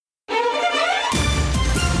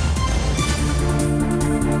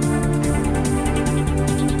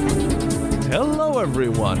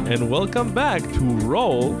everyone, and welcome back to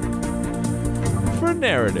Roll for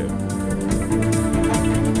Narrative,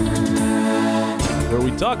 where we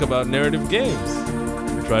talk about narrative games.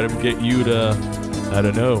 We try to get you to,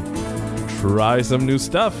 try some new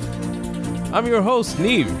stuff. I'm your host,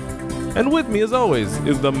 Neev, and with me, as always,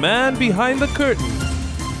 is the man behind the curtain,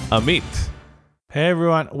 Amit. Hey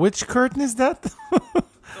everyone, which curtain is that?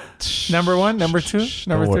 Number 1, number 2,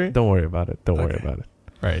 number 3? Don't worry about it. Don't worry about it.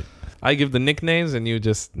 Right. I give the nicknames and you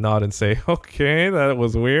just nod and say, okay, that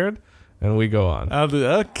was weird. And we go on. I'll do,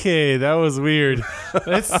 okay, that was weird.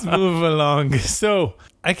 Let's move along. So,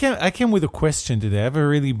 I came with a question today. I have a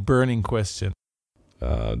really burning question.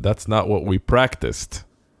 That's not what we practiced.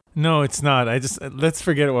 No, it's not. Let's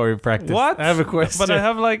forget what we practiced. What? I have a question. But I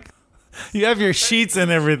have You have your sheets and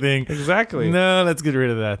everything. Exactly. No, let's get rid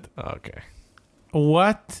of that. Okay.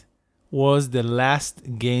 What was the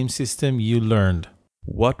last game system you learned?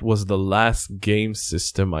 What was the last game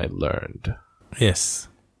system I learned? Yes.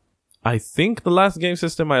 I think the last game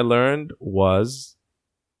system I learned was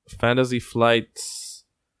Fantasy Flight's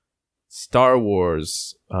Star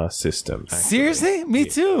Wars system. Actually. Seriously? Me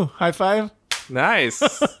too. High five. Nice.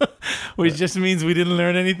 Which just means we didn't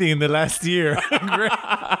learn anything in the last year. Great.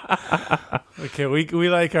 Okay, we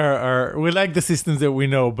like we like the systems that we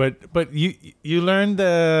know, but you learned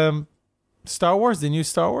Star Wars, the new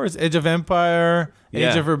Star Wars, Age of Empire,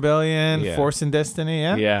 Age of Rebellion, Force and Destiny,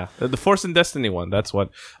 yeah? Yeah, the Force and Destiny one, that's what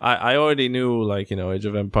I already knew, Age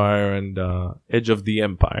of Empire and Age of the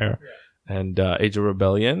Empire and Age of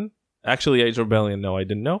Rebellion. Actually, Age of Rebellion, no, I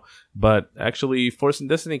didn't know. But actually, Force and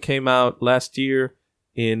Destiny came out last year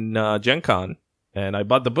in Gen Con. And I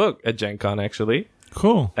bought the book at Gen Con, actually.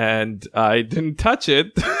 Cool. And I didn't touch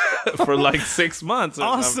it for 6 months. Or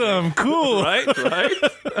awesome. Cool. Right?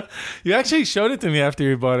 You actually showed it to me after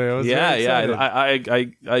you bought it. I was very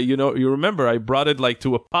excited. You remember I brought it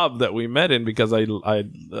to a pub that we met in because I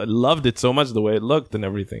loved it so much, the way it looked and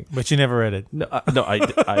everything. But you never read it. No,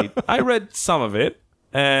 I read some of it.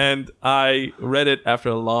 And I read it after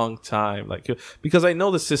a long time, because I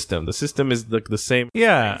know the system. The system is the same.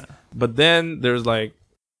 Yeah. But then there's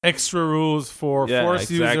extra rules for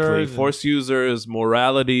Force users. Force users,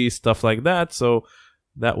 morality, stuff like that. So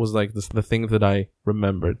that was the thing that I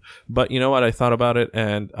remembered. But you know what? I thought about it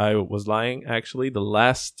and I was lying. Actually, the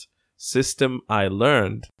last system I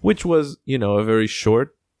learned, which was, a very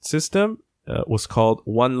short system, was called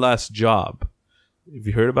One Last Job. Have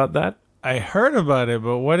you heard about that? I heard about it,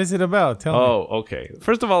 but what is it about? Tell me. Oh, okay.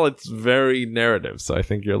 First of all, it's very narrative, so I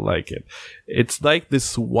think you'll like it. It's like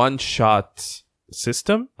this one-shot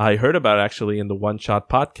system. I heard about it actually in the One Shot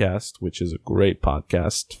podcast, which is a great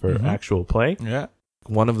podcast for actual play. Yeah.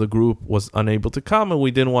 One of the group was unable to come, and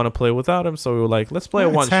we didn't want to play without him, so we were like, let's play a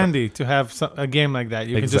one-shot. It's handy to have a game like that.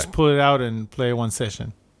 You can just pull it out and play one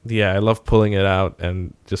session. Yeah, I love pulling it out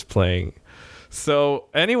and just playing. So,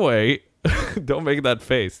 anyway... Don't make that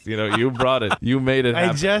face. You brought it. You made it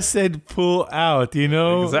happen. I just said pull out,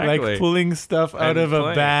 Exactly. like pulling stuff out of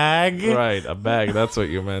a bag. Right, a bag. That's what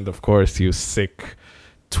you meant. Of course, you sick,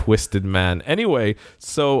 twisted man. Anyway,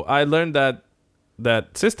 so I learned that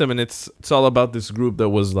system, and it's all about this group that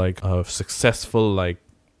was a successful,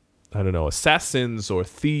 assassins or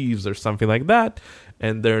thieves or something like that.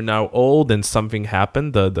 And they're now old, and something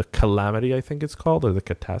happened. The calamity, I think it's called, or the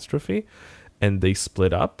catastrophe. And they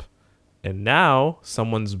split up. And now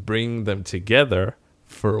someone's bringing them together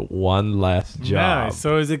for one last job. Nice.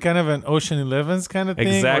 So is it kind of an Ocean 11's kind of thing?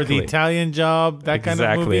 Exactly. Or the Italian Job, that kind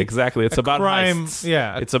of movie? Exactly. It's about crime, heists.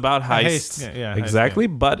 Yeah. It's about heists. Yeah, exactly.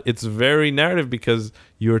 Heist, yeah. But it's very narrative because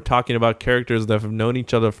you're talking about characters that have known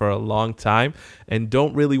each other for a long time and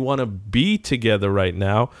don't really want to be together right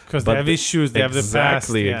now. Because they have issues. They have the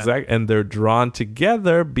past. Exactly. And they're drawn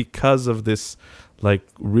together because of this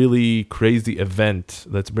really crazy event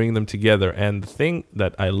that's bringing them together. And the thing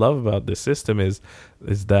that I love about this system is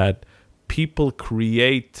that people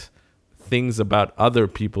create things about other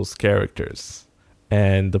people's characters,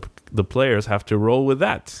 and the players have to roll with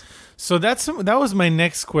that. So that was my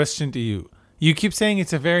next question to you. You keep saying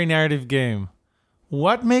it's a very narrative game.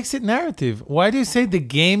 What makes it narrative? Why do you say the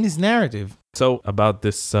game is narrative? So about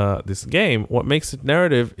this game, what makes it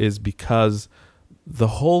narrative is because the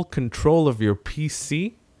whole control of your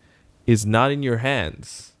PC is not in your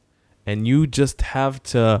hands, and you just have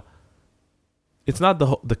to. It's not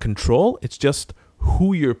the control. It's just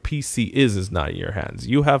who your PC is not in your hands.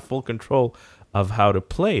 You have full control of how to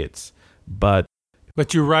play it, but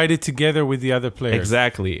you write it together with the other players.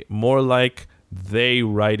 Exactly, more like they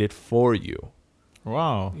write it for you.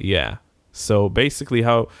 Wow. Yeah. So basically,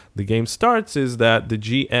 how the game starts is that the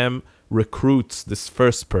GM recruits this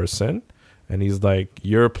first person. And he's like,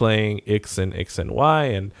 you're playing X and Y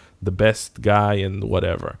and the best guy and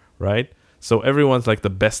whatever, right? So everyone's like the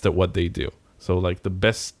best at what they do. So like the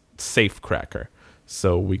best safe cracker.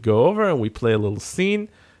 So we go over and we play a little scene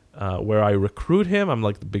where I recruit him. I'm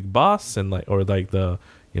like the big boss and like, or like the,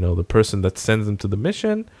 the person that sends him to the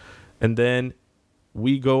mission. And then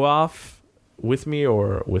we go off with me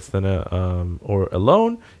or with or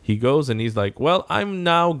alone. He goes and he's like, well, I'm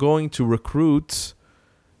now going to recruit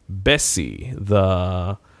Bessie,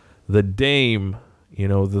 the dame,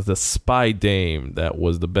 the spy dame that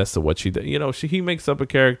was the best at what she did. He makes up a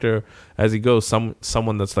character as he goes,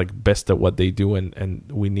 someone that's like best at what they do, and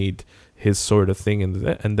we need his sort of thing.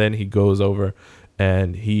 And then he goes over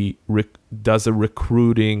and he does a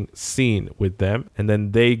recruiting scene with them, and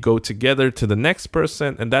then they go together to the next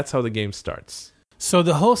person, and that's how the game starts. So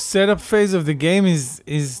the whole setup phase of the game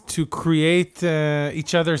is to create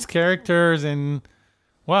each other's characters and...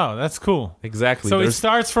 Wow, that's cool. Exactly. So it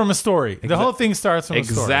starts from a story. The whole thing starts from a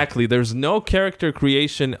story. Exactly. There's no character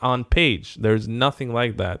creation on page. There's nothing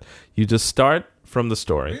like that. You just start from the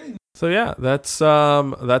story. Really? So yeah, that's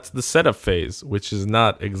the setup phase, which is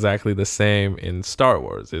not exactly the same in Star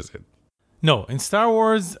Wars, is it? No, in Star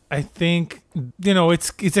Wars, I think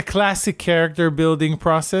it's a classic character building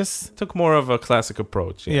process. Took more of a classic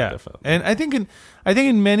approach. Yeah, definitely. And I think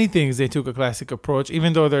in many things they took a classic approach,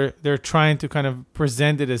 even though they're trying to kind of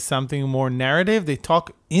present it as something more narrative. They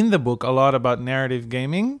talk in the book a lot about narrative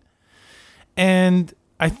gaming, and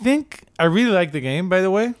I think I really like the game. By the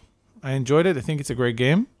way, I enjoyed it. I think it's a great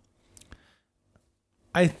game.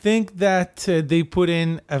 I think that they put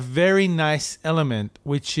in a very nice element,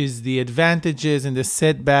 which is the advantages and the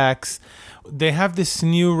setbacks. They have this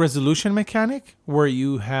new resolution mechanic where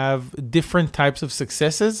you have different types of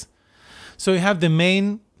successes. So you have the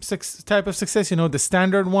main type of success, the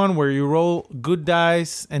standard one where you roll good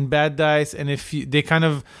dice and bad dice. And if they kind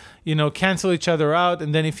of, cancel each other out.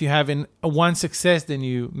 And then if you have one success, then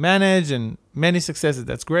you manage, and many successes,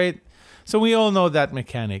 that's great. So we all know that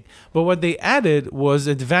mechanic. But what they added was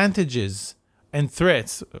advantages and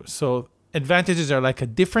threats. So advantages are like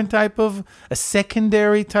a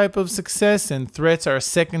secondary type of success, and threats are a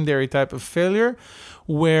secondary type of failure,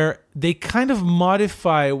 where they kind of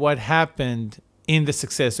modify what happened in the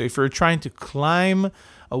success. So if you're trying to climb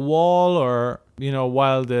a wall or,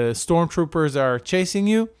 while the stormtroopers are chasing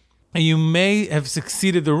you, and you may have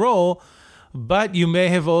succeeded the roll, but you may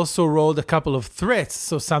have also rolled a couple of threats,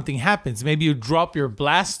 so something happens. Maybe you drop your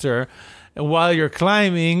blaster while you're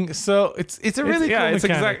climbing. So it's a really cool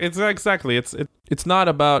mechanic. Exactly. It's not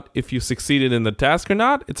about if you succeeded in the task or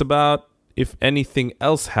not. It's about if anything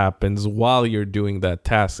else happens while you're doing that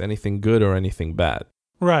task, anything good or anything bad.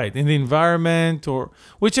 Right, in the environment,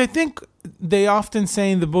 which I think they often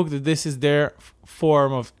say in the book that this is their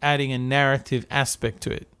form of adding a narrative aspect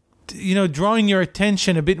to it. Drawing your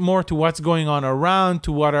attention a bit more to what's going on around,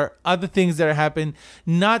 to what are other things that are happening,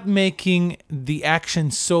 not making the action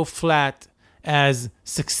so flat as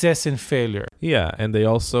success and failure. Yeah, and they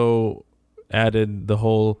also added the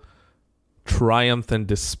whole triumph and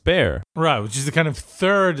despair. Right, which is the kind of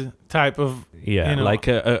third type of... Yeah, like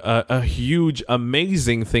a huge,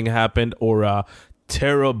 amazing thing happened or a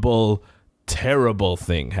terrible, terrible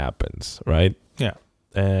thing happens, right? Yeah.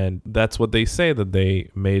 And that's what they say, that they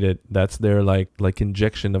made it. That's their like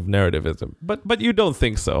injection of narrativism. But you don't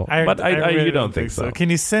think so. I really you don't think so. Can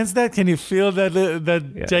you sense that? Can you feel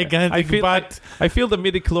that gigantic butt? I feel the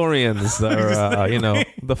midichlorians. Are,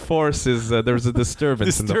 the force is there's a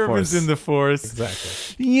disturbance in the force. In the force.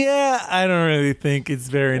 Exactly. Yeah, I don't really think it's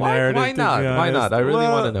very narrative. Why not? Why not? I really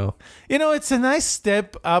want to know. It's a nice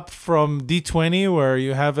step up from D20, where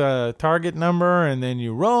you have a target number and then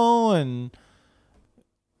you roll, and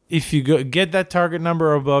if you get that target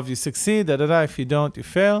number above, you succeed. If you don't, you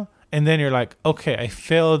fail. And then you're like, okay, I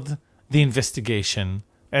failed the investigation.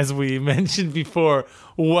 As we mentioned before,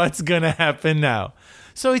 what's going to happen now?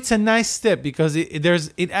 So it's a nice step because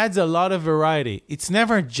it adds a lot of variety. It's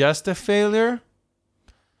never just a failure.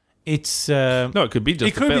 It's no, it could be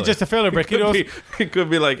just. It could be just a failure, but it could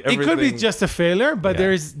be like everything. It could be just a failure, but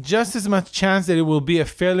there is just as much chance that it will be a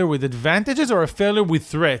failure with advantages or a failure with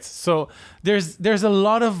threats. So there's a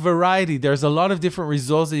lot of variety. There's a lot of different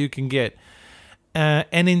results that you can get,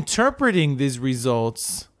 and interpreting these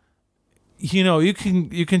results, you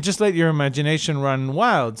can just let your imagination run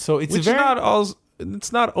wild. So it's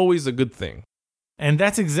not always a good thing, and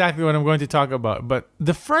that's exactly what I'm going to talk about. But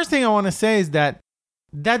the first thing I want to say is that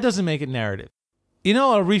doesn't make it narrative.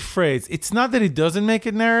 I'll rephrase. It's not that it doesn't make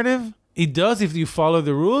it narrative. It does if you follow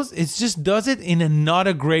the rules. It just does it in not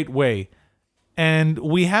a great way. And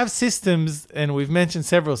we have systems, and we've mentioned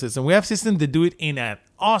several systems. We have systems that do it in an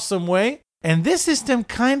awesome way. And this system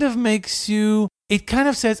kind of makes you, it kind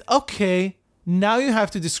of says, okay, now you have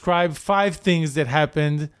to describe 5 things that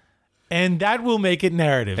happened, and that will make it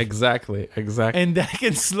narrative. Exactly. And that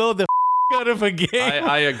can slow the out of a game.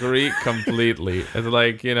 I agree completely. It's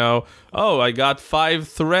like, I got 5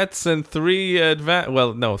 threats and 3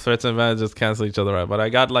 threats and advantages cancel each other out, but I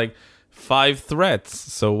got like 5 threats.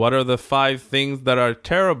 So what are the 5 things that are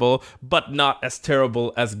terrible, but not as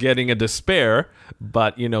terrible as getting a despair,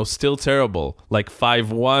 but still terrible? Like 5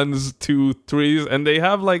 1s, 2 3s, and they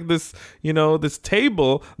have like this, this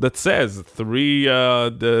table that says 3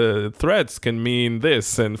 the threats can mean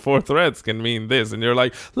this and 4 threats can mean this, and you're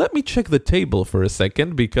like, let me check the table for a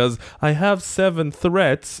second because I have 7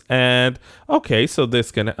 threats, and okay, so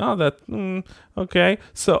this can okay,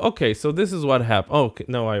 so this is what happened. Oh, okay,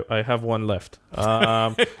 no, I have one left.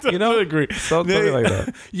 Totally agree. Something like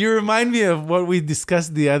that. You remind me of what we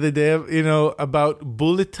discussed the other day, about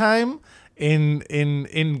bullet time in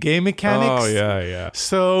game mechanics. Oh, yeah.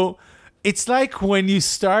 So it's like when you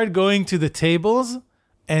start going to the tables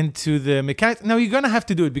and to the mechanics. Now, you're going to have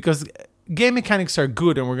to do it because game mechanics are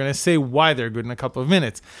good, and we're going to say why they're good in a couple of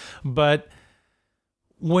minutes. But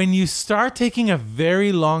when you start taking a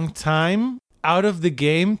very long time out of the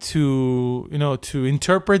game to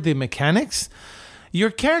interpret the mechanics,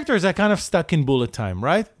 your characters are kind of stuck in bullet time,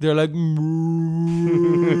 right? They're like,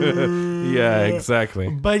 yeah, exactly.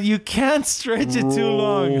 But you can't stretch it too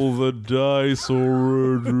long. Roll the dice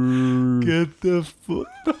already. Get the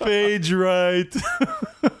page right.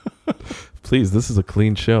 Please, this is a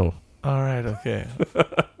clean show. All right, okay.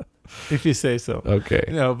 If you say so. Okay.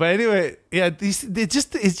 But anyway, yeah, it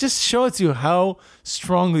just shows you how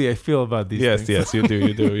strongly I feel about these things. Yes, you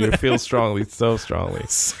do. You feel strongly, so strongly.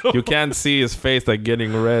 You can't see his face like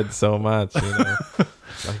getting red so much,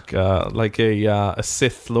 like a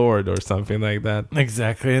Sith Lord or something like that.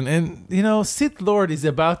 Exactly. And Sith Lord is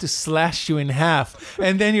about to slash you in half,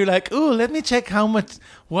 and then you're like, "Ooh, let me check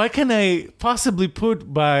what can I possibly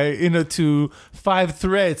put by to 5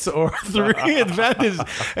 threats or 3 advantages."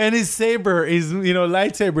 And his saber is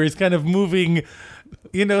lightsaber is kind of moving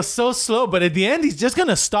so slow, but at the end he's just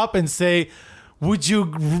gonna stop and say, would you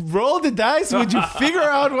roll the dice? Would you figure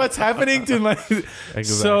out what's happening to my...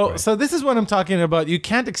 Exactly. So this is what I'm talking about. You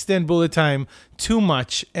can't extend bullet time too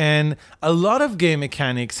much. And a lot of game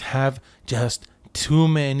mechanics have just too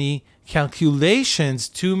many calculations,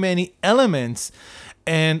 too many elements.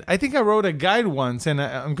 And I think I wrote a guide once, and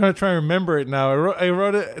I'm going to try and remember it now. I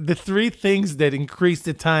wrote the 3 things that increase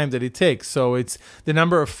the time that it takes. So it's the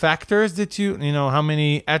number of factors that how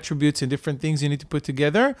many attributes and different things you need to put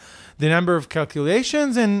together, the number of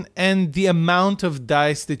calculations, and the amount of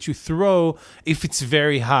dice that you throw if it's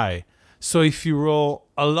very high. So if you roll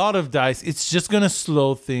a lot of dice, it's just going to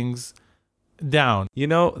slow things down.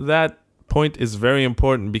 That point is very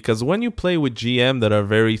important, because when you play with GM that are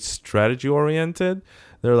very strategy oriented,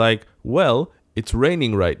 they're like, well, it's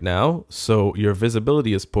raining right now, so your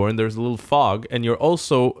visibility is poor and there's a little fog, and you're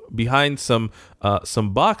also behind some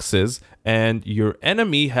boxes, and your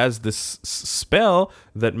enemy has this spell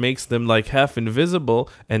that makes them like half invisible,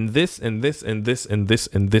 and this and this and this and this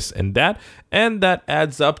and this and that, and that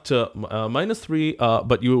adds up to -3.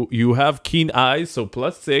 But you have keen eyes, so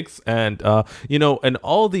 +6, and and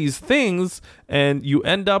all these things, and you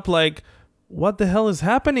end up like, what the hell is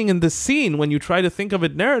happening in this scene? When you try to think of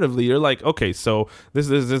it narratively, you're like, okay, so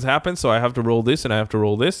this happened, so I have to roll this, and I have to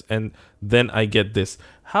roll this, and then I get this.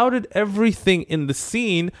 How did everything in the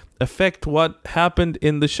scene affect what happened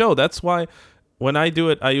in the show? That's why when I do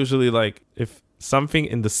it, I usually like, if something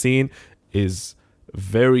in the scene is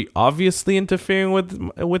very obviously interfering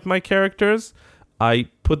with my characters, I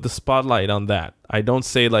put the spotlight on that. I don't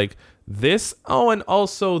say like, this, and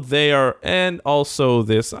also there, and also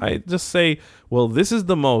this. I just say, well, this is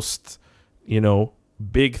the most,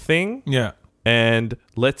 big thing. Yeah. And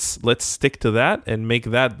let's stick to that and make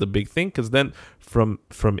that the big thing, because then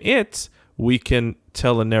from it we can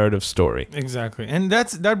tell a narrative story. Exactly. And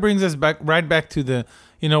that brings us right back to the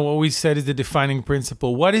what we said is the defining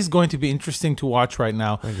principle. What is going to be interesting to watch right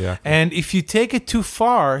now? Exactly. And if you take it too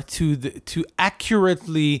far to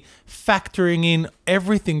accurately factoring in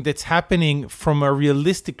everything that's happening from a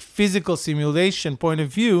realistic physical simulation point of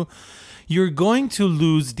view, you're going to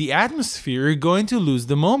lose the atmosphere. You're going to lose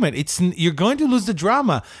the moment. You're going to lose the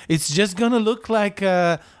drama. It's just going to look like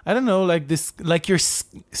I don't know, like this, like you're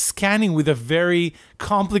scanning with a very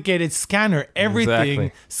complicated scanner.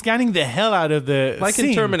 Everything scanning the hell out of the scene.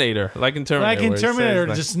 In Terminator, like in Terminator,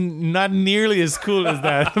 just not nearly as cool as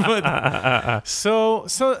that. But so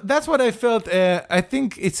that's what I felt. I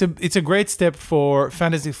think it's a great step for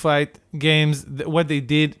Fantasy Flight Games. What they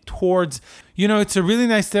did towards, it's a really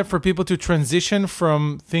nice step for people to transition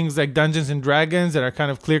from things like Dungeons and Dragons that are kind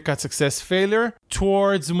of clear-cut success failure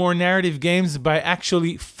towards more narrative games by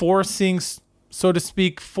actually forcing, so to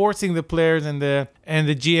speak, forcing the players and the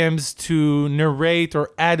GMs to narrate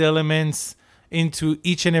or add elements into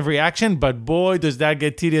each and every action. But boy, does that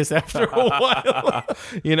get tedious after a while.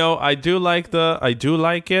 I do like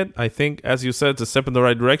it. I think, as you said, it's a step in the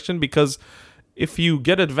right direction, because if you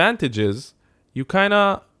get advantages, you kind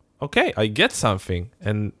of, okay, I get something,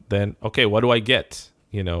 and then, okay, what do I get?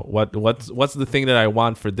 What's the thing that I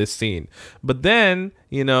want for this scene? But then,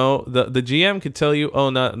 the GM could tell you, oh,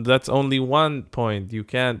 no, that's only 1 point. You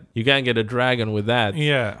can't get a dragon with that.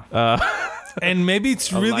 Yeah. And maybe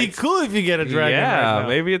it's really cool if you get a dragon. Yeah, right now.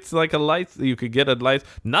 Maybe it's like a light. You could get a light.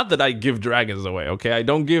 Not that I give dragons away, okay? I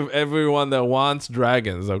don't give everyone that wants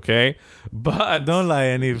dragons, okay? But don't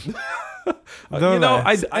lie, Neev. Don't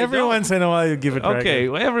lie. Every once in a while you give a dragon. Okay,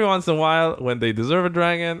 well, every once in a while, when they deserve a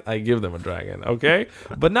dragon, I give them a dragon, okay?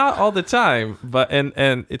 But not all the time. But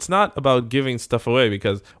and it's not about giving stuff away,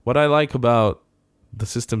 because what I like about the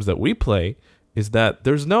systems that we play is that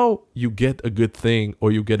there's no you get a good thing or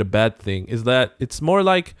you get a bad thing. Is that it's more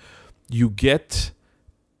like you get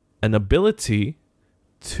an ability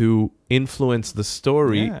to influence the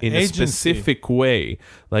story in a specific way.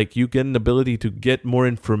 Like you get an ability to get more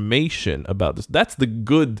information about this. That's the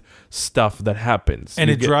good stuff that happens. And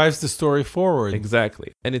it drives the story forward.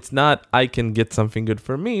 Exactly. And it's not, I can get something good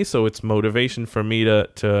for me, so it's motivation for me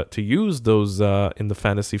to use those in the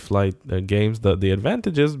Fantasy Flight games, the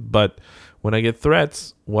advantages. But when I get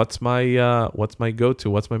threats, what's my go-to?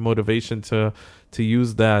 What's my motivation to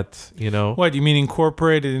use that, What, you mean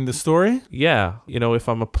incorporate it in the story? Yeah, if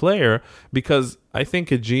I'm a player, because I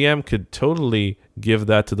think a GM could totally give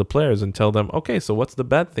that to the players and tell them, okay, so what's the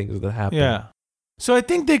bad things that happen? Yeah. So I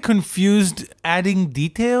think they confused adding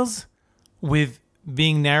details with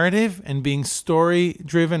being narrative and being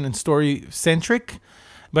story-driven and story-centric.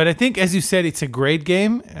 But I think, as you said, it's a great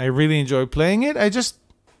game. I really enjoy playing it. I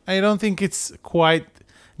don't think it's quite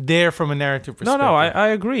there from a narrative perspective. No, I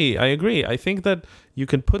agree. I think that you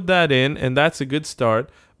can put that in, and that's a good start.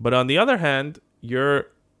 But on the other hand, your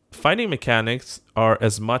fighting mechanics are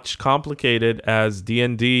as much complicated as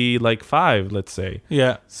D&D like 5, let's say.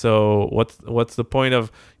 Yeah. So what's the point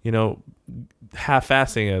of,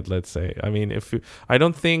 half-assing it, let's say? I mean, I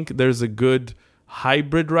don't think there's a good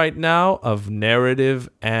hybrid right now of narrative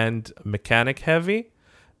and mechanic heavy.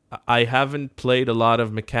 I haven't played a lot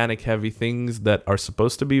of mechanic heavy things that are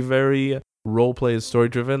supposed to be very role-play and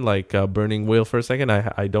story-driven, like Burning Wheel for a second.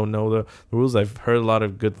 I don't know the rules. I've heard a lot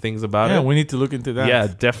of good things about it. Yeah, we need to look into that. Yeah,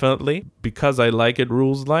 definitely. Because I like it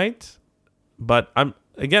rules light. But I'm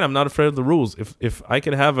not afraid of the rules. If I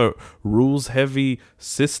can have a rules-heavy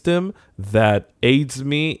system that aids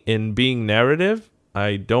me in being narrative,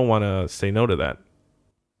 I don't want to say no to that.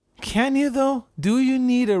 Can you, though? Do you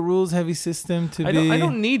need a rules-heavy system to I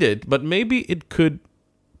don't need it, but maybe it could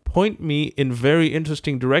point me in very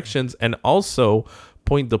interesting directions and also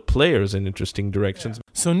point the players in interesting directions. Yeah.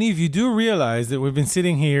 So, Neev, you do realize that we've been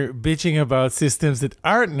sitting here bitching about systems that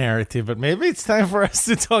aren't narrative, but maybe it's time for us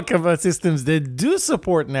to talk about systems that do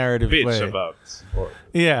support narrative play. Bitch about support.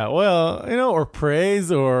 Yeah, well, or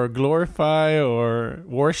praise or glorify or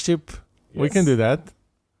worship. Yes. We can do that.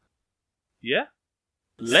 Yeah.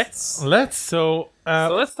 Let's. So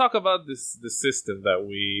let's talk about the system that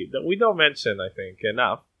we don't mention, I think,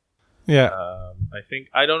 enough. Yeah.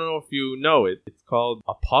 I don't know if you know it. It's called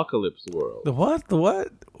Apocalypse World. The what?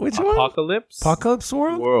 Which one? Apocalypse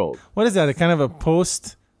World. What is that? A kind of a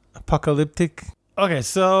post-apocalyptic? Okay,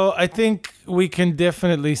 so I think we can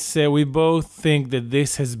definitely say we both think that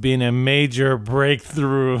this has been a major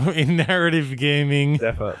breakthrough in narrative gaming.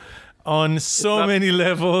 Definitely. On so many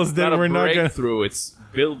levels that we're not going through. It's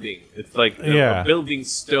building. It's like a building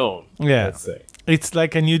stone. Yeah. Let's say. It's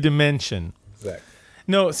like a new dimension. Exactly.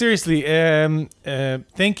 No, seriously.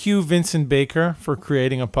 Thank you, Vincent Baker, for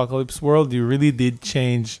creating Apocalypse World. You really did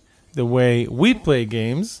change the way we play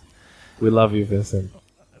games. We love you, Vincent.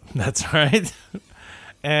 That's right.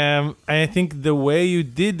 I think the way you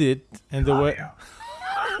did it and the way...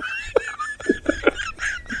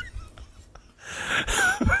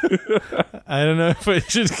 I don't know if I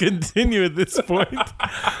should continue at this point.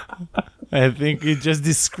 I think it just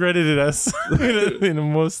discredited us in the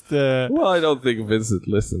most... Well, I don't think Vincent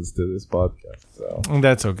listens to this podcast, so...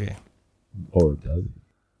 That's okay. Or does he?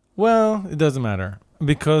 Well, it doesn't matter.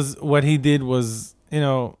 Because what he did was,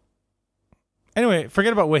 Anyway,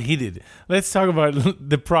 forget about what he did. Let's talk about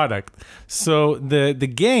the product. So the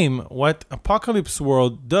game, what Apocalypse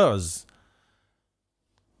World does...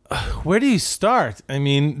 Where do you start? I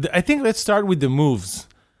mean, I think let's start with the moves.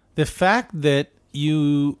 The fact that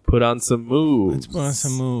you... Put on some moves. Let's put on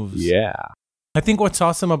some moves. Yeah. I think what's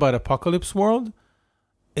awesome about Apocalypse World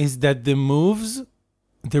is that the moves,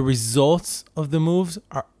 the results of the moves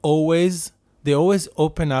are always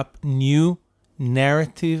open up new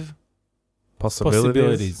narrative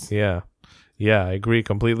possibilities. Yeah. Yeah, I agree.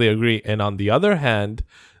 Completely agree. And on the other hand,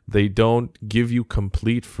 they don't give you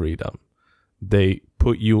complete freedom. They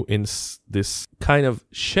put you in this kind of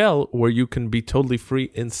shell where you can be totally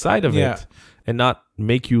free inside of it and not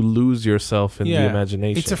make you lose yourself in the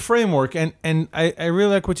imagination. It's a framework. And I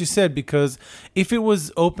really like what you said, because if it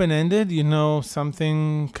was open-ended,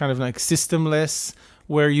 something kind of like systemless,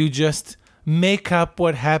 where you just make up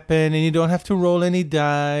what happened and you don't have to roll any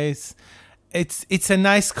dice. It's a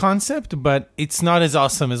nice concept, but it's not as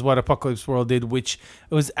awesome as what Apocalypse World did, which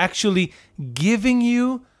was actually giving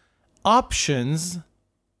you options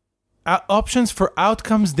for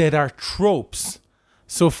outcomes that are tropes.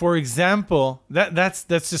 So, for example, that's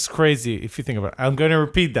just crazy if you think about it. I'm going to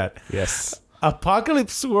repeat that. Yes.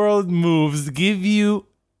 Apocalypse World moves give you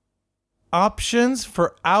options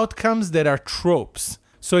for outcomes that are tropes.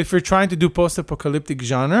 So, if you're trying to do post-apocalyptic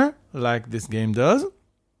genre, like this game does,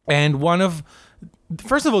 and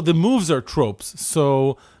first of all, the moves are tropes.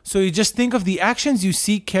 So you just think of the actions you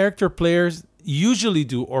see players usually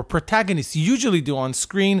do, or protagonists usually do on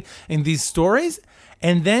screen in these stories,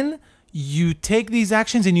 and then you take these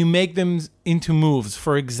actions and you make them into moves.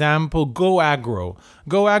 For example, go aggro.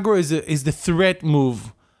 Go aggro is the threat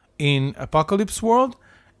move in Apocalypse World,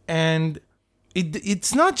 and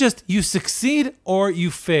it's not just you succeed or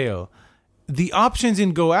you fail. The options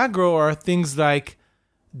in go aggro are things like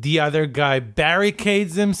the other guy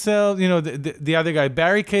barricades himself. The other guy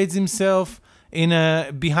barricades himself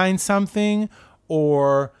behind something,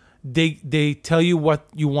 or they tell you what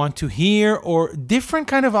you want to hear, or different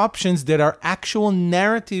kind of options that are actual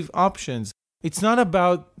narrative options. It's not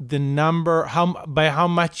about the number, by how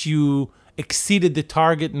much you exceeded the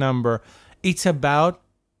target number. It's about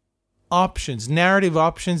options, narrative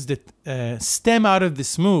options that stem out of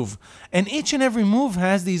this move. And each and every move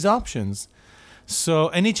has these options.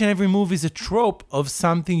 And each and every move is a trope of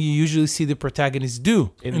something you usually see the protagonist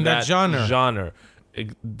do in that genre.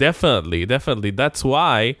 Definitely. That's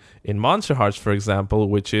why in Monster Hearts, for example,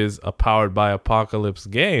 which is a powered by Apocalypse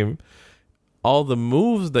game, all the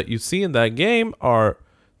moves that you see in that game are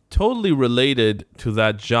totally related to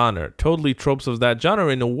that genre, totally tropes of that genre,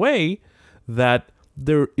 in a way that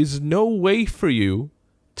there is no way for you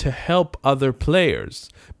to help other players,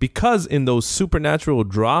 because in those supernatural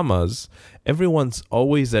dramas, everyone's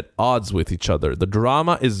always at odds with each other. The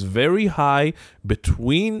drama is very high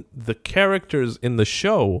between the characters in the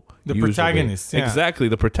show. The protagonists. Yeah. Exactly.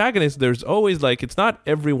 The protagonists, there's always it's not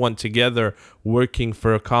everyone together working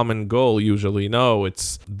for a common goal usually. No,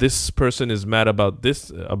 it's this person is mad about this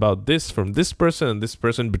from this person, and this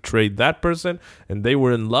person betrayed that person, and they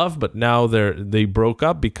were in love, but now they broke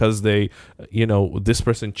up because this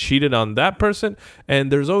person cheated on that person,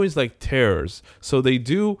 and there's always terrors. So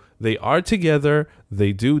they are together,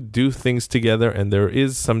 they do things together, and there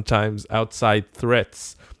is sometimes outside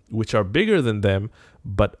threats which are bigger than them,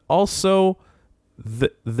 but also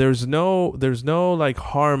there's no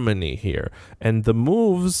harmony here, and the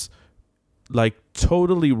moves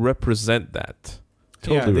totally represent that.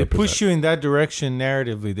 They push you in that direction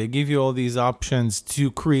narratively. They give you all these options to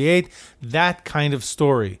create that kind of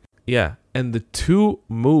story. Yeah, and the two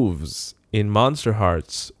moves in Monster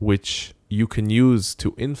Hearts which you can use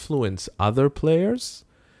to influence other players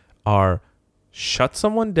are shut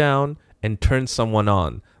someone down and turn someone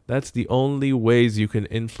on. That's the only ways you can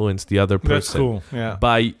influence the other person. That's cool. Yeah.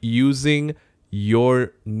 By using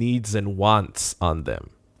your needs and wants on them.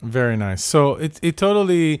 Very nice. So it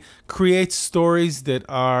totally creates stories that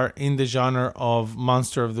are in the genre of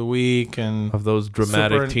Monster of the Week and of those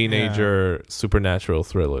dramatic teenager supernatural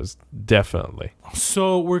thrillers. Definitely.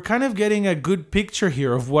 So we're kind of getting a good picture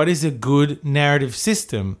here of what is a good narrative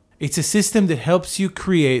system. It's a system that helps you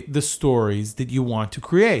create the stories that you want to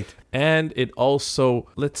create. And it also,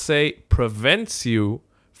 let's say, prevents you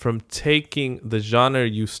from taking the genre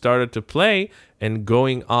you started to play and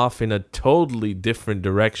going off in a totally different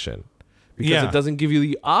direction, because it doesn't give you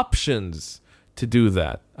the options to do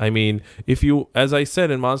that. I mean, if you, as I said,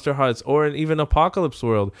 in Monster Hearts or in even Apocalypse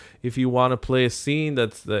World, if you want to play a scene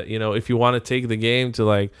that's if you want to take the game to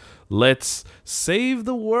like, let's save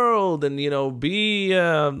the world and be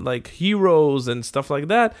like heroes and stuff like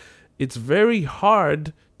that, it's very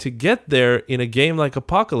hard to get there in a game like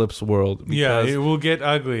Apocalypse World. Yeah, it will get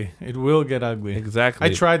ugly. It will get ugly. Exactly.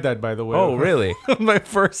 I tried that, by the way. Oh, really? on my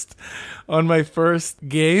first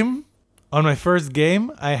game,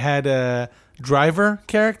 I had a driver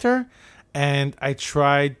character, and I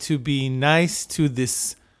tried to be nice to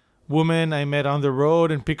this woman I met on the road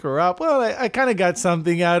and pick her up. Well, I kind of got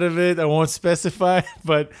something out of it. I won't specify,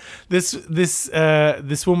 but this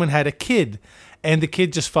woman had a kid, and the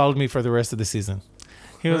kid just followed me for the rest of the season.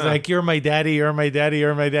 He was like, "You're my daddy, you're my daddy,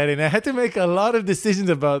 you're my daddy." And I had to make a lot of decisions,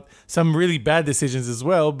 about some really bad decisions as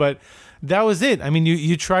well. But that was it. I mean,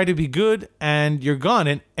 you try to be good and you're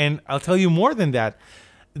gone. And I'll tell you more than that.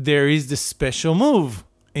 There is this special move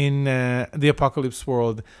in the Apocalypse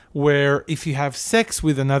World where if you have sex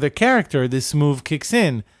with another character, this move kicks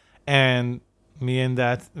in. And me and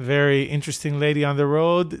that very interesting lady on the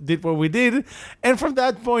road did what we did. And from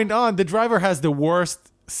that point on, the driver has the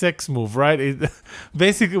worst sex move, right?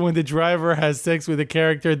 Basically, when the driver has sex with a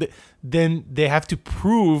character, then they have to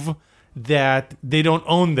prove that they don't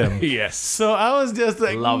own them. Yes. So I was just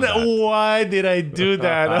like, why did I do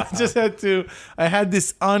that? I had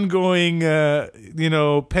this ongoing,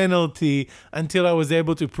 penalty until I was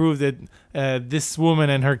able to prove that this woman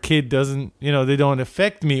and her kid they don't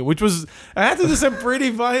affect me, I had to do some pretty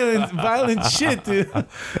violent shit, dude.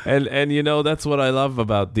 And that's what I love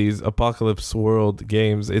about these Apocalypse World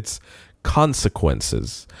games. It's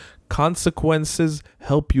consequences. Consequences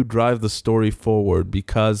help you drive the story forward,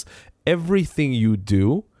 because everything you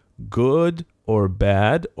do, good or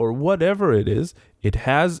bad or whatever it is, it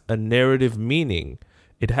has a narrative meaning.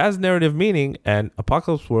 And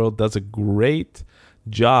Apocalypse World does a great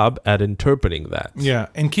job at interpreting that. Yeah,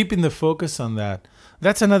 and keeping the focus on that.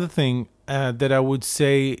 That's another thing that I would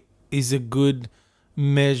say is a good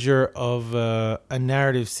measure of a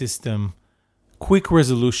narrative system. Quick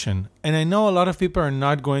resolution. And I know a lot of people are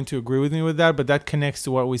not going to agree with me with that, but that connects to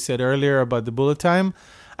what we said earlier about the bullet time.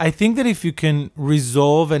 I think that if you can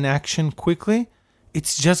resolve an action quickly,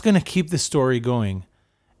 it's just going to keep the story going.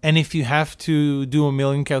 And if you have to do a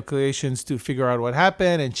million calculations to figure out what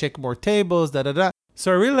happened and check more tables,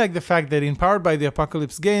 So I really like the fact that in Powered by the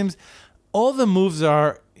Apocalypse games, all the moves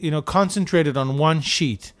are, concentrated on one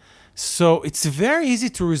sheet. So it's very easy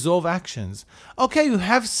to resolve actions. Okay, you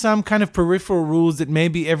have some kind of peripheral rules that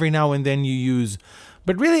maybe every now and then you use,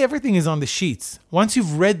 but really everything is on the sheets. Once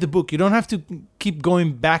you've read the book, you don't have to keep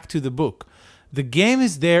going back to the book. The game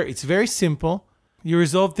is there. It's very simple. You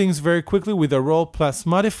resolve things very quickly with a roll plus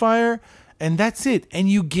modifier, and that's it. And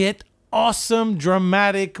you get awesome,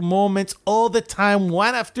 dramatic moments all the time,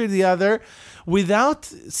 one after the other, without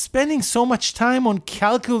spending so much time on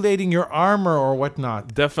calculating your armor or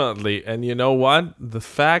whatnot. Definitely. And you know what? The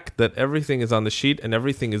fact that everything is on the sheet and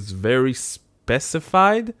everything is very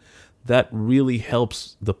specified, that really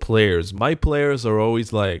helps the players. My players are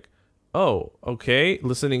always like, oh, okay,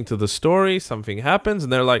 listening to the story, something happens,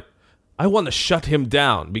 and they're like, I want to shut him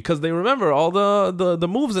down, because they remember all the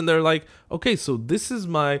moves, and they're like, okay, so this is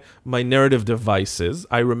my narrative devices.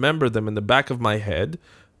 I remember them in the back of my head,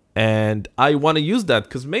 and I want to use that,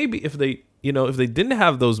 because maybe if they didn't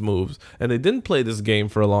have those moves and they didn't play this game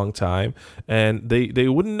for a long time, and they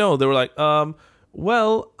wouldn't know. They were like,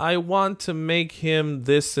 well, I want to make him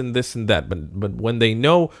this and this and that. But when they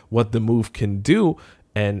know what the move can do,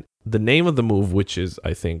 and the name of the move, which is,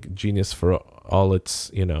 I think, genius for all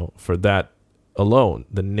its, for that alone,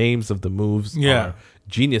 the names of the moves are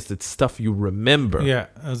genius. It's stuff you remember. Yeah,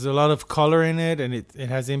 there's a lot of color in it, and it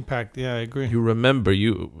has impact. Yeah, I agree. You remember.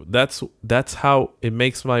 That's how it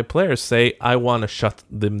makes my players say, I want to shut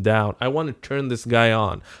them down. I want to turn this guy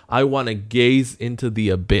on. I want to gaze into the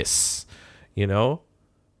abyss.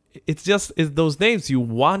 It's those names. You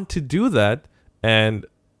want to do that, and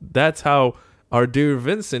that's how our dear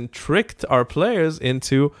Vincent tricked our players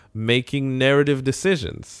into making narrative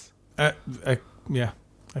decisions. I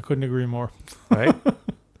couldn't agree more. Right?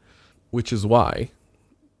 Which is why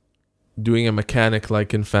doing a mechanic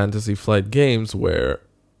like in Fantasy Flight games, where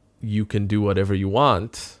you can do whatever you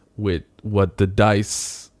want with what the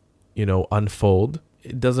dice, unfold,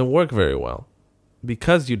 it doesn't work very well,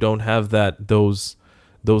 because you don't have those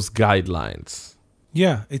guidelines.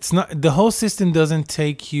 Yeah, it's not, the whole system doesn't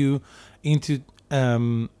take you into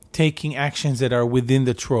taking actions that are within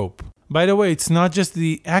the trope. By the way, it's not just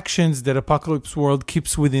the actions that Apocalypse World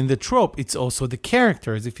keeps within the trope, it's also the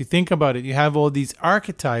characters. If you think about it, you have all these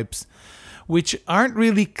archetypes, which aren't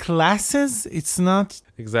really classes. It's not...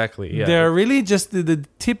 Exactly, yeah. They're really just the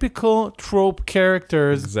typical trope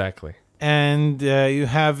characters. Exactly. And you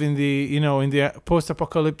have in the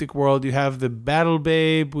post-apocalyptic world, you have the battle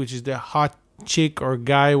babe, which is the hot chick or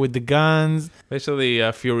guy with the guns. Especially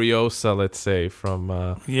Furiosa, let's say, from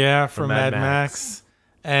Mad Max.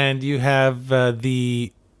 And you have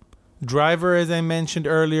the driver, as I mentioned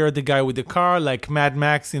earlier, the guy with the car, like Mad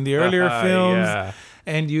Max in the earlier films. Yeah.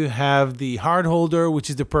 And you have the heart holder, which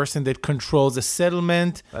is the person that controls a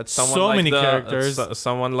settlement. That's someone so like many characters.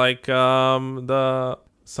 Someone like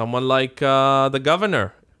the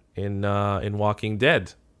governor in Walking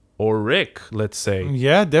Dead, or Rick, let's say.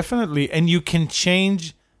 Yeah, definitely. And you can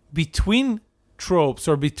change between tropes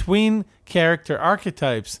or between character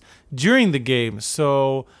archetypes during the game.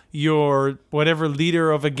 So your whatever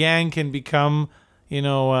leader of a gang can become,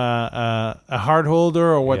 a heart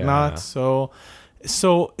holder or whatnot. Yeah.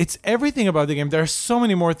 So it's everything about the game. There are so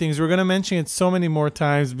many more things. We're going to mention it so many more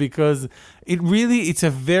times because it's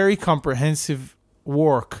a very comprehensive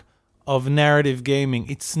work of narrative gaming.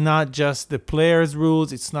 It's not just the player's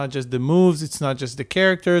rules. It's not just the moves. It's not just the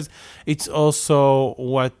characters. It's also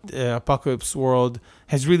what Apocalypse World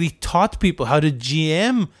has really taught people how to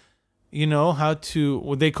GM, how to,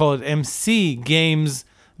 what they call it, MC games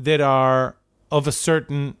that are of a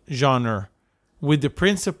certain genre. With the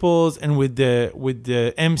principles and with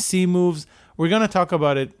the MC moves. We're going to talk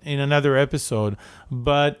about it in another episode.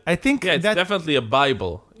 But I think it's definitely a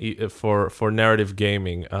Bible for narrative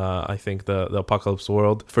gaming. I think the Apocalypse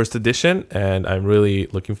World first edition, and I'm really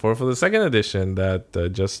looking forward for the second edition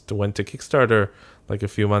that just went to Kickstarter like a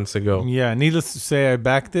few months ago. Yeah, needless to say, I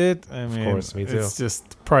backed it. Of course, me too. It's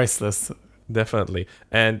just priceless. Definitely.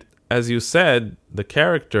 And as you said, the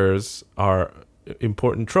characters are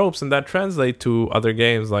important tropes, and that translate to other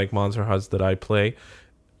games like Monster Huts that I play.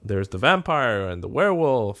 There's the vampire and the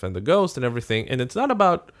werewolf and the ghost and everything, and it's not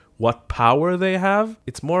about what power they have,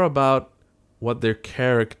 it's more about what their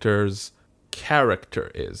character's character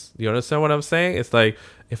is. You understand what I'm saying? It's like,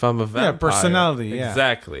 if I'm a vampire, personality,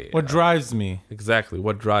 exactly, what drives me,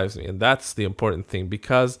 and that's the important thing,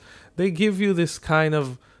 because they give you this kind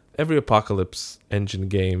of, every Apocalypse Engine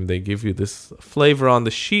game, they give you this flavor on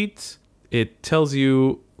the sheet. It tells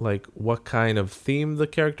you like what kind of theme the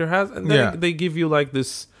character has, and then they give you like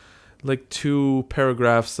this, like 2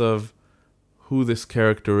 paragraphs of who this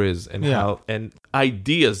character is and how, and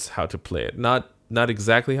ideas how to play it. Not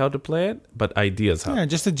exactly how to play it, but ideas how. Yeah,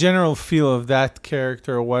 just a general feel of that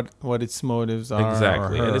character, what its motives are.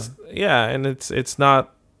 Exactly, and it's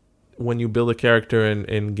not, when you build a character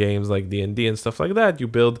in games like D&D and stuff like that, you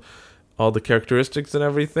build all the characteristics and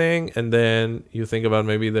everything, and then you think about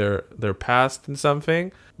maybe their past and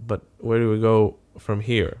something, but where do we go from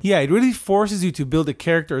here? Yeah, it really forces you to build a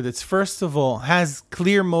character that's, first of all, has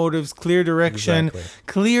clear motives, clear direction,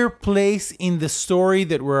 clear place in the story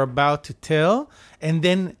that we're about to tell, and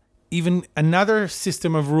then even another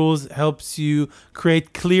system of rules helps you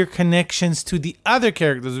create clear connections to the other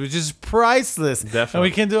characters, which is priceless. Definitely. And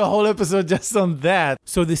we can do a whole episode just on that.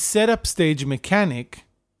 So the setup stage mechanic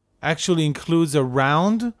actually includes a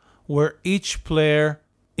round where each player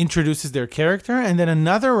introduces their character, and then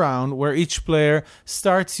another round where each player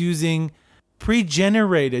starts using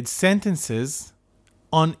pre-generated sentences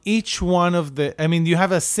on each one of you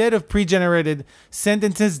have a set of pre-generated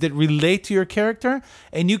sentences that relate to your character,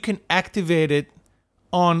 and you can activate it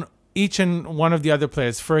on each and one of the other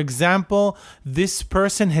players. For example, this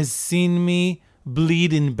person has seen me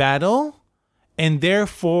bleed in battle, and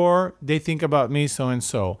therefore they think about me so and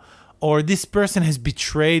so. Or this person has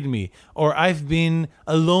betrayed me, or I've been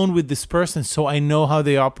alone with this person, so I know how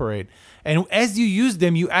they operate. And as you use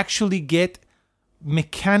them, you actually get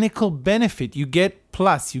mechanical benefit. You get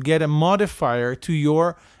plus, you get a modifier to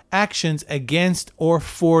your actions against or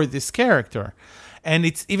for this character. And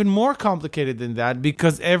it's even more complicated than that,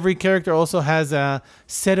 because every character also has a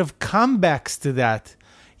set of comebacks to that.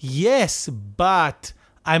 Yes, but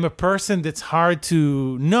I'm a person that's hard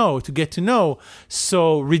to get to know.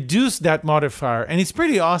 So reduce that modifier. And it's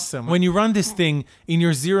pretty awesome. When you run this thing in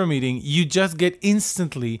your zero meeting, you just get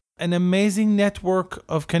instantly an amazing network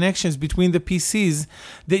of connections between the PCs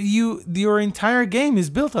that your entire game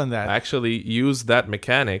is built on that. I actually used that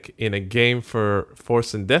mechanic in a game for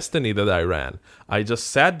Force and Destiny that I ran. I just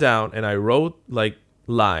sat down and I wrote like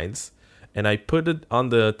lines, and I put it on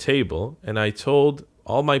the table, and I told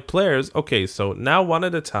all my players, okay, so now one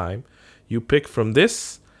at a time, you pick from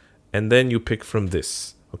this, and then you pick from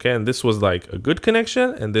this. Okay, and this was like a good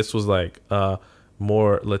connection, and this was like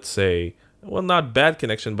more, let's say, well, not bad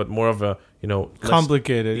connection, but more of a,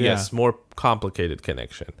 complicated. yes, more complicated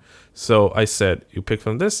connection. So I said, you pick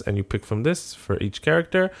from this and you pick from this for each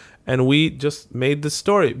character, and we just made the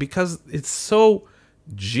story because it's so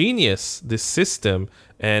genius, this system.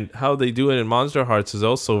 And how they do it in Monster Hearts is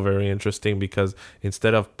also very interesting, because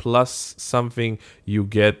instead of plus something, you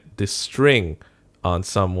get this string on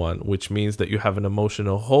someone, which means that you have an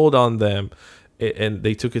emotional hold on them. And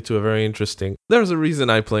they took it to a very interesting... There's a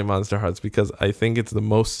reason I play Monster Hearts, because I think it's the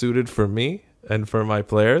most suited for me and for my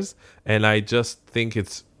players. And I just think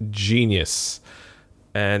it's genius.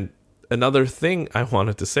 And another thing I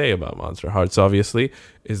wanted to say about Monster Hearts, obviously,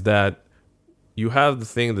 is that you have the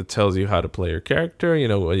thing that tells you how to play your character,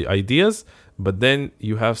 ideas, but then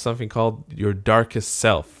you have something called your darkest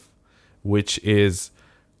self, which is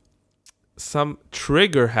some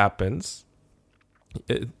trigger happens.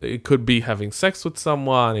 It could be having sex with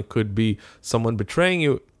someone. It could be someone betraying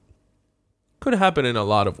you. It could happen in a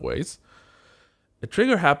lot of ways. A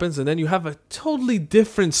trigger happens, and then you have a totally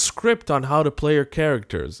different script on how to play your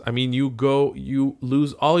characters. I mean, you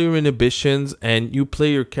lose all your inhibitions, and you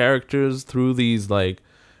play your characters through these like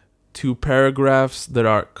 2 paragraphs that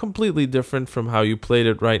are completely different from how you played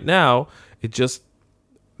it right now. It just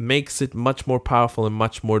makes it much more powerful and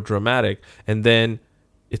much more dramatic. And then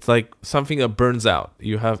it's like something that burns out.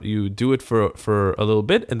 You do it for a little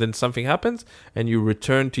bit, and then something happens, and you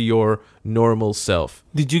return to your normal self.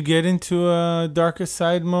 Did you get into a darkest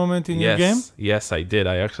side moment in your game? Yes, I did.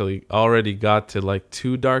 I actually already got to like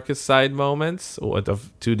 2 darkest side moments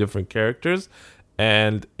of 2 different characters,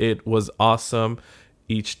 and it was awesome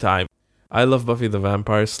each time. I love Buffy the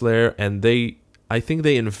Vampire Slayer, and I think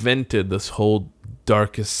they invented this whole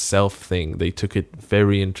darkest self thing. They took it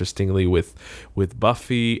very interestingly with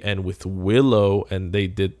Buffy and with Willow, and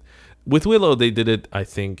with Willow they did it, I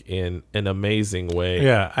think, in an amazing way.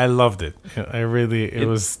 Yeah, I loved it. It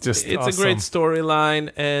was just it's awesome. A great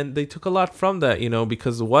storyline, and they took a lot from that,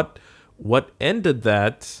 because what ended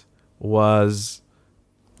that was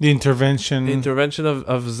the intervention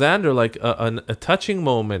of Xander, like a touching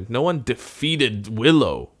moment. No one defeated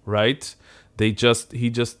Willow, right? He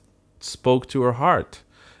just spoke to her heart,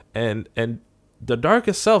 and the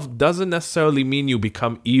darkest self doesn't necessarily mean you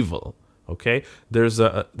become evil. Okay, there's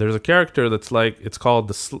a character that's like, it's called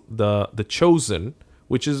the Chosen,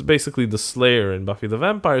 which is basically the Slayer in Buffy the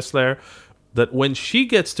Vampire Slayer. That when she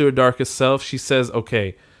gets to her darkest self, she says,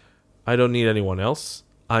 "Okay, I don't need anyone else.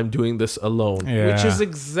 I'm doing this alone," which is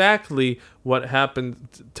exactly what happened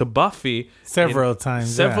to Buffy several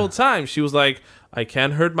times. She was like, "I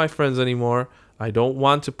can't hurt my friends anymore. I don't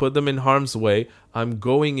want to put them in harm's way. I'm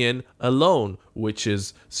going in alone," which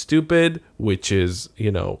is stupid, which is,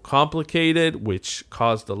 complicated, which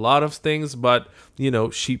caused a lot of things. But,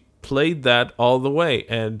 she played that all the way.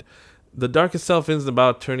 And the darkest self isn't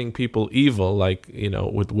about turning people evil, like,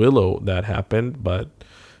 with Willow that happened. But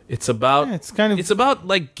it's about it's about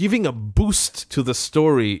like giving a boost to the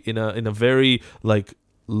story in a very like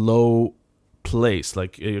low place.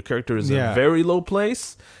 Like your character is in a very low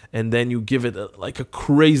place, and then you give it like a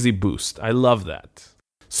crazy boost. I love that.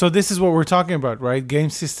 So this is what we're talking about, right? Game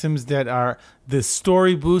systems that are the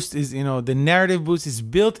story boost is, the narrative boost is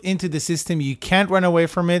built into the system. You can't run away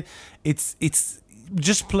from it. It's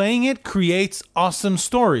just playing it creates awesome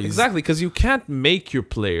stories. Exactly, because you can't make your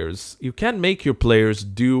players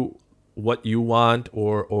do what you want,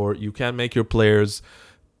 or you can't make your players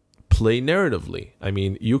play narratively. I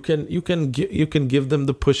mean, you can give them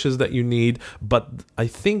the pushes that you need, but I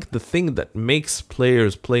think the thing that makes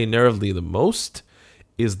players play narratively the most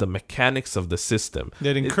is the mechanics of the system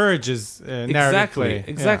that encourages narrative play.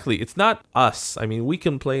 Exactly. Yeah. It's not us. I mean, we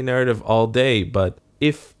can play narrative all day, but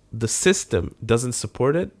if the system doesn't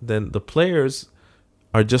support it, then the players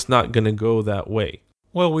are just not going to go that way.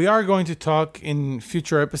 Well, we are going to talk in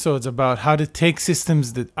future episodes about how to take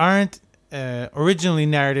systems that aren't originally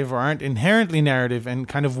narrative or aren't inherently narrative and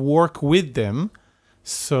kind of work with them.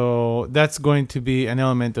 So that's going to be an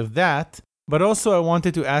element of that. But also I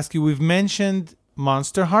wanted to ask you, we've mentioned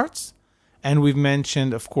Monster Hearts, and we've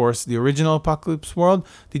mentioned, of course, the original Apocalypse World.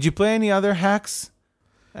 Did you play any other hacks?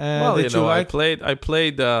 I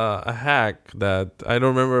played a hack that I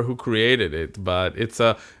don't remember who created it, but it's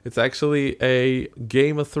actually a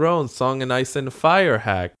Game of Thrones Song and Ice and Fire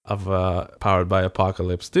hack of powered by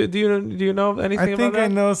Apocalypse. Do you know anything about that? I think I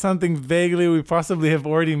know something vaguely. We possibly have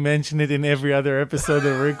already mentioned it in every other episode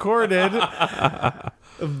that we recorded,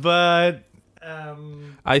 but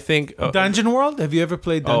I think Dungeon World. Have you ever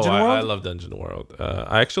played Dungeon World? I love Dungeon World.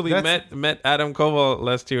 I actually That's- met Adam Koval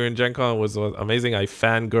last year in Gen Con. It was amazing. I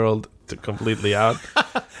fangirled completely out.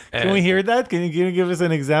 Can we hear that? Can you give us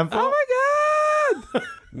an example? Oh my god!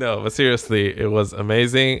 No, but seriously, it was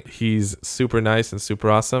amazing. He's super nice and super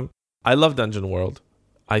awesome. I love Dungeon World.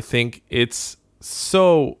 I think it's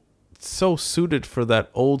so suited for that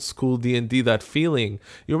old school D&D, that feeling.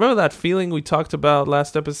 You remember that feeling we talked about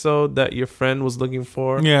last episode that your friend was looking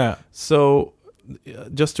for? Yeah. So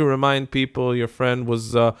just to remind people, your friend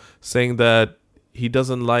was saying that he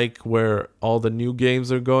doesn't like where all the new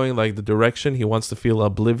games are going, like the direction. He wants to feel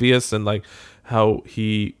oblivious and like how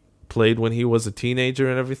he played when he was a teenager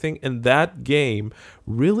and everything. And that game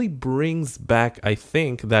really brings back, I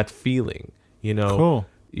think, that feeling, you know.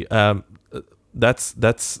 Cool. That's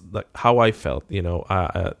like how I felt, you know.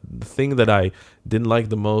 The thing that I didn't like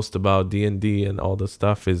the most about D&D and all the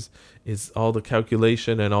stuff is all the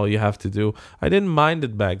calculation and all you have to do. I didn't mind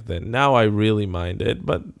it back then. Now I really mind it,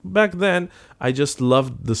 but back then I just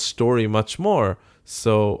loved the story much more.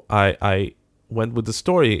 So I went with the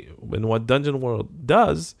story. And what Dungeon World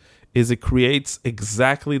does is it creates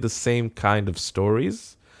exactly the same kind of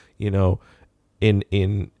stories, you know, in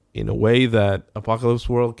a way that Apocalypse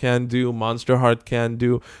World can do, Monster Heart can't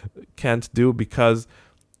do, because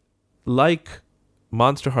like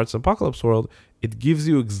Monster Heart's Apocalypse World, it gives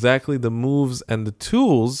you exactly the moves and the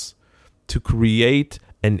tools to create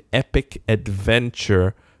an epic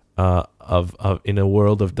adventure of in a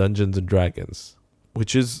world of Dungeons and Dragons,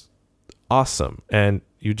 which is awesome. And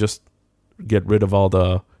you just get rid of all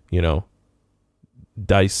the, you know,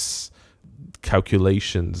 dice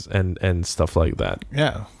calculations and stuff like that.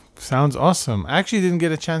 Yeah. Sounds awesome. I actually didn't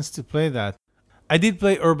get a chance to play that. I did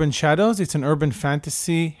play Urban Shadows. It's an urban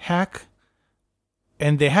fantasy hack.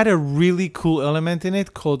 And they had a really cool element in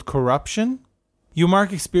it called corruption. You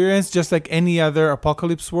mark experience just like any other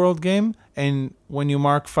Apocalypse World game. And when you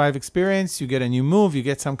mark 5 experience, you get a new move, you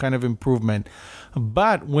get some kind of improvement.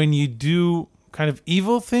 But when you do kind of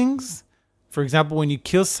evil things, for example, when you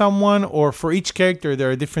kill someone, or for each character,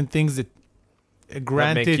 there are different things that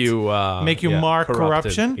granted make you mark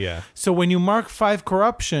corruption. Yeah. So when you mark 5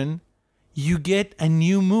 corruption, you get a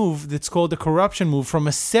new move that's called a corruption move from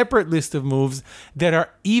a separate list of moves that are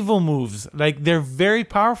evil moves. Like, they're very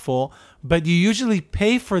powerful, but you usually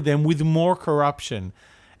pay for them with more corruption.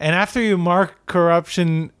 And after you mark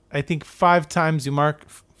corruption, I think 5 times, you mark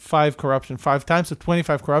 5 corruption 5 times, so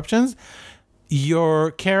 25 corruptions,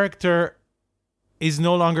 your character is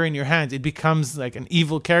no longer in your hands. It becomes like an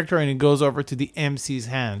evil character and it goes over to the MC's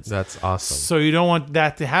hands. That's awesome. So you don't want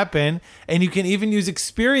that to happen. And you can even use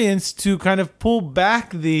experience to kind of pull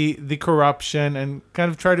back the corruption and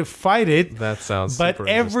kind of try to fight it. That sounds But super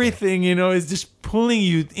everything, you know, is just pulling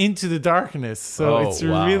you into the darkness. So it's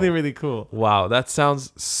really, really cool. Wow, that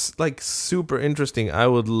sounds like super interesting. I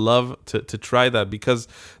would love to try that, because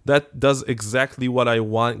that does exactly what I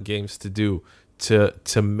want games to do.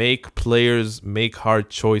 To make players make hard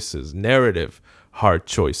choices, narrative hard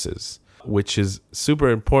choices, which is super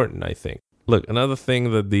important, I think. Look, another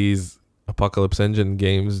thing that these Apocalypse Engine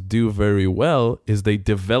games do very well is they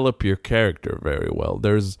develop your character very well.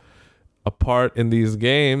 There's a part in these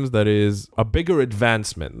games that is a bigger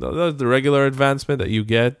advancement. There's the regular advancement that you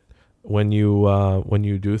get when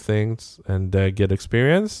you do things and get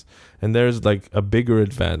experience, and there's like a bigger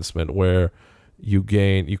advancement where you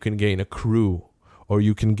can gain a crew, or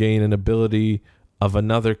you can gain an ability of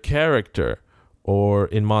another character. Or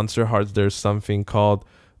in Monster Hearts, there's something called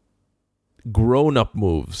grown-up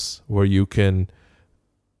moves, where you can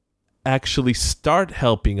actually start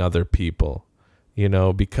helping other people, you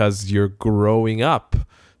know, because you're growing up.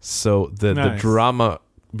 So the drama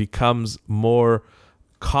becomes more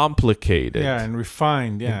complicated. Yeah, and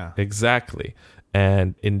refined, yeah. Exactly.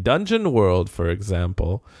 And in Dungeon World, for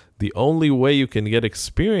example, the only way you can get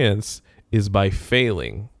experience is by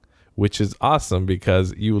failing, which is awesome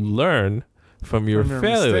because you learn from your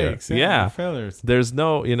failure. Mistakes, your failures. There's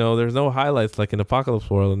no highlights like in Apocalypse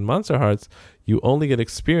World and Monster Hearts. You only get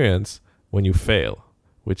experience when you fail,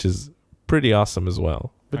 which is pretty awesome as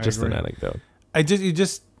well. But just an anecdote. You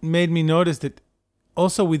just made me notice that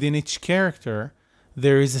also within each character,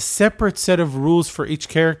 there is a separate set of rules for each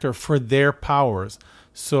character for their powers.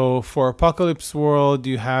 So for Apocalypse World,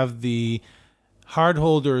 you have the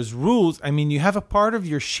Hardholder's rules. I mean, you have a part of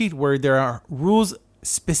your sheet where there are rules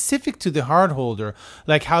specific to the Hardholder,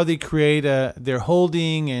 like how they create their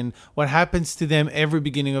holding and what happens to them every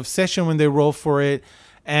beginning of session when they roll for it.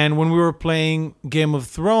 And when we were playing Game of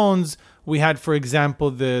Thrones, we had, for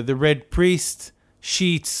example, the Red Priest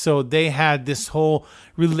sheets. So they had this whole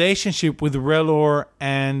relationship with Relor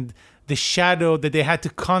and the shadow that they had to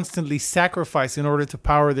constantly sacrifice in order to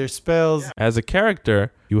power their spells. As a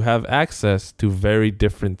character, you have access to very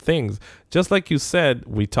different things. Just like you said,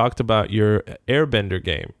 we talked about your Airbender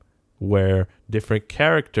game, where different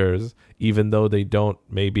characters, even though they don't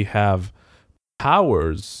maybe have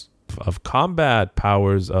powers of combat,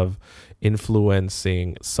 powers of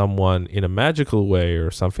influencing someone in a magical way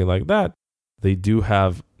or something like that, they do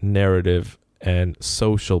have narrative and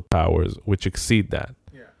social powers which exceed that.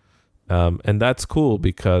 And that's cool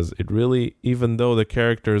because it really, even though the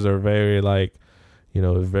characters are very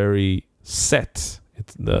very set,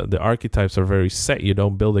 the archetypes are very set. You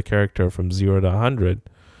don't build a character from 0 to 100.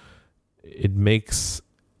 It makes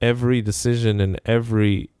every decision and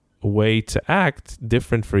every way to act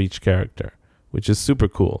different for each character, which is super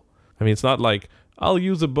cool. I mean, it's not like I'll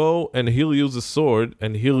use a bow and he'll use a sword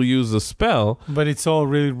and he'll use a spell. But it's all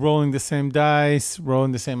really rolling the same dice,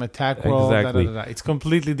 rolling the same attack roll. Exactly. It's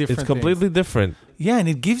completely different. It's completely different. Yeah, and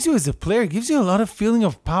it gives you, as a player, it gives you a lot of feeling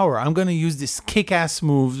of power. I'm going to use this kick-ass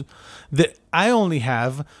move that I only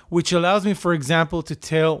have, which allows me, for example, to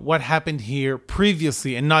tell what happened here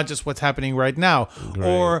previously and not just what's happening right now. Great.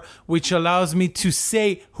 Or which allows me to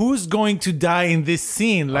say who's going to die in this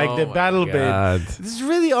scene, like the battle bit. This is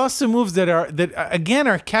really awesome moves that again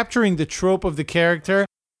are capturing the trope of the character.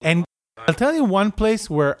 And I'll tell you one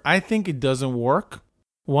place where I think it doesn't work.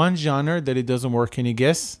 One genre that it doesn't work. Can you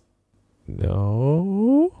guess?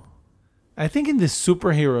 No. I think in the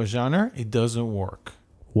superhero genre, it doesn't work.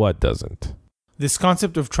 What doesn't? This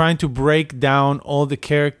concept of trying to break down all the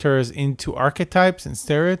characters into archetypes and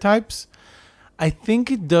stereotypes, I think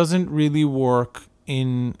it doesn't really work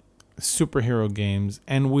in superhero games.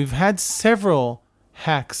 And we've had several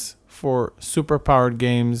hacks for superpowered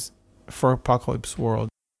games for Apocalypse World.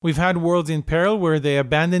 We've had Worlds in Peril where they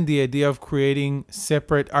abandoned the idea of creating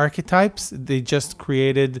separate archetypes. They just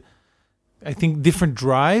created, I think, different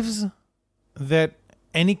drives that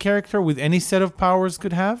any character with any set of powers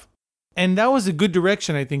could have. And that was a good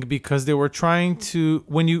direction, I think, because they were trying to,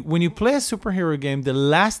 when you play a superhero game, the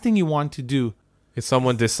last thing you want to do is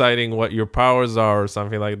someone deciding what your powers are or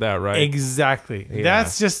something like that, right? Exactly. Yeah.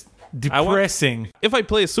 That's just depressing. If I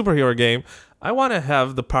play a superhero game, I want to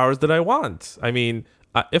have the powers that I want. I mean,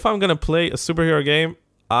 if I'm going to play a superhero game,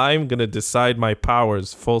 I'm going to decide my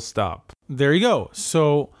powers, full stop. There you go.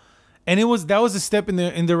 So, and that was a step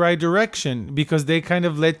in the right direction because they kind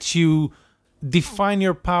of let you define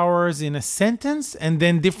your powers in a sentence and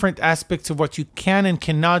then different aspects of what you can and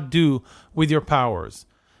cannot do with your powers.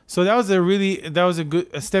 So that was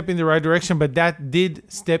a step in the right direction, but that did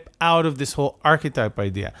step out of this whole archetype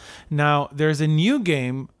idea. Now, there's a new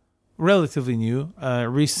game, relatively new,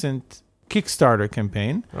 recent Kickstarter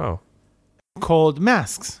campaign called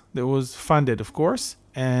Masks that was funded, of course.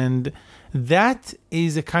 And that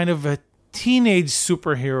is a kind of a teenage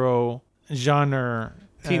superhero genre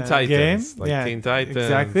Teen Titans. Game. Yeah, Teen Titans.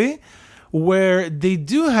 Exactly. Where they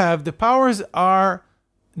do have, the powers are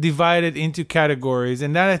divided into categories.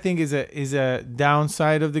 And that, I think, is a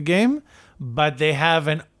downside of the game. But they have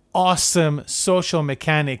an awesome social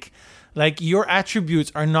mechanic. Like, your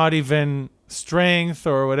attributes are not even strength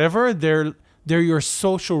or whatever. They're your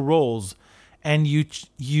social roles. And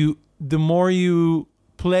the more you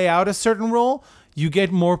play out a certain role, you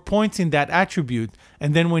get more points in that attribute.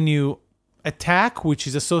 And then when you attack, which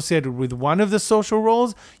is associated with one of the social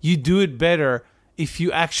roles, you do it better if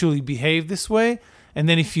you actually behave this way. And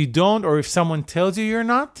then if you don't, or if someone tells you you're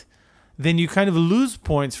not, then you kind of lose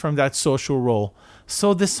points from that social role.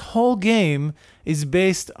 So this whole game is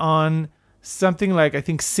based on something like, I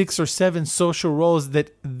think, 6 or 7 social roles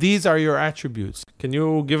that these are your attributes. Can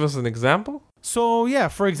you give us an example? So, yeah,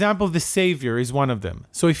 for example, the savior is one of them.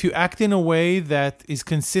 So if you act in a way that is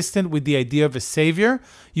consistent with the idea of a savior,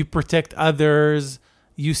 you protect others,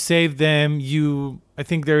 you save them, I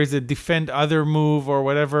think there is a defend other move or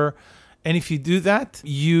whatever. And if you do that,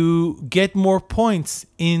 you get more points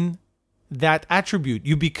in that attribute.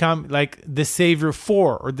 You become like the savior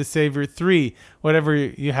 4 or the savior 3, whatever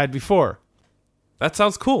you had before. That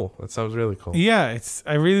sounds cool. That sounds really cool. Yeah,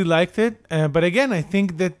 I really liked it. But again, I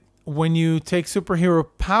think that when you take superhero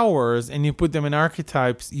powers and you put them in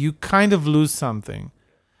archetypes, you kind of lose something.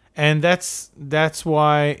 And that's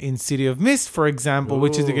why in City of Mist, for example,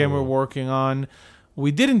 which is the game we're working on,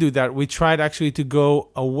 we didn't do that. We tried actually to go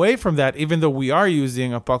away from that, even though we are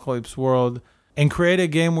using Apocalypse World, and create a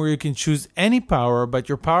game where you can choose any power, but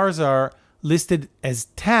your powers are listed as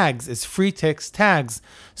tags, as free text tags.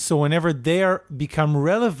 So whenever they become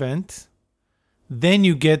relevant, then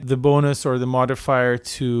you get the bonus or the modifier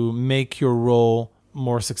to make your role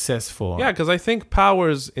more successful. Yeah, because I think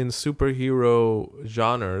powers in superhero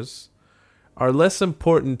genres are less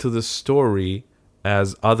important to the story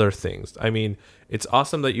as other things. I mean, it's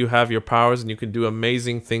awesome that you have your powers and you can do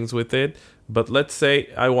amazing things with it. But let's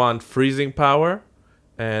say I want freezing power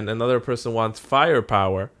and another person wants fire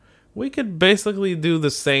power. We could basically do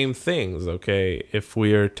the same things, okay, if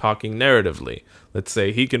we're talking narratively. Let's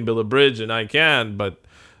say he can build a bridge and I can, but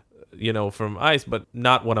from ice, but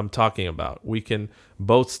not what I'm talking about. We can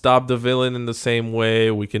both stop the villain in the same way.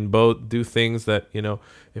 We can both do things that,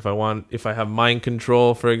 if I have mind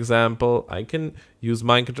control, for example, I can use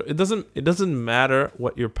mind control. It doesn't matter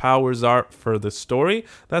what your powers are for the story.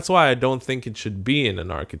 That's why I don't think it should be in an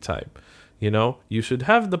archetype. You should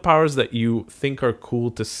have the powers that you think are cool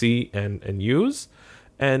to see and use,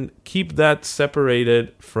 and keep that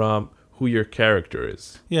separated from who your character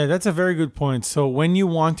is. Yeah, that's a very good point. So when you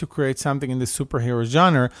want to create something in the superhero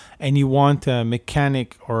genre and you want a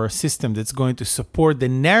mechanic or a system that's going to support the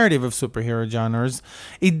narrative of superhero genres,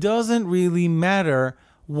 it doesn't really matter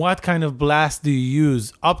what kind of blast do you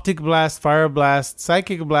use. Optic blast, fire blast,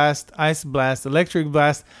 psychic blast, ice blast, electric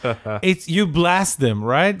blast. You blast them,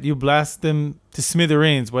 right? You blast them to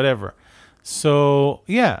smithereens, whatever. So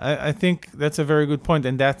yeah, I think that's a very good point.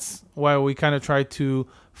 And that's why we kind of try to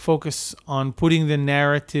focus on putting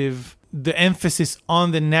the emphasis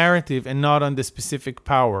on the narrative and not on the specific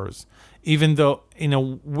powers, even though in a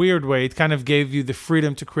weird way it kind of gave you the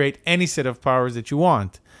freedom to create any set of powers that you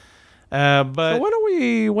want. But so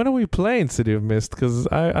when are we playing City of Mist? Because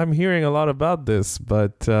I'm hearing a lot about this,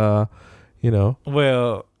 but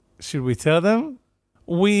well, should we tell them?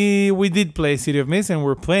 We did play City of Mist, and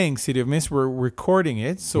we're playing City of Mist. We're recording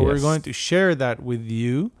it, so we're going to share that with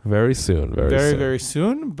you very soon. Very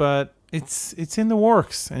soon. But it's in the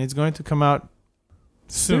works, and it's going to come out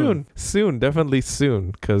soon. Definitely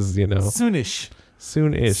soon, because soonish,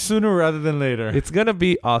 sooner rather than later. It's gonna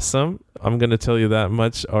be awesome. I'm gonna tell you that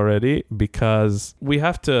much already, because we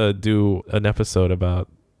have to do an episode about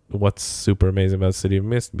what's super amazing about City of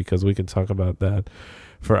Mist, because we can talk about that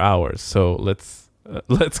for hours. So let's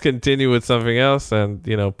continue with something else and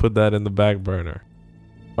put that in the back burner.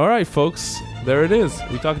 All right, folks, there it is.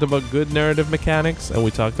 We talked about good narrative mechanics, and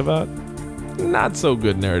we talked about not so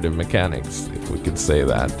good narrative mechanics, if we could say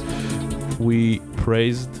that. We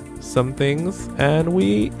praised some things, and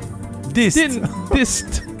we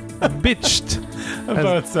bitched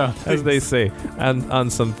about some things, as they say, and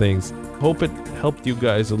on some things. Hope it helped you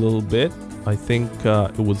guys a little bit. I think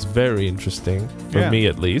it was very interesting for me,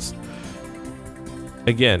 at least.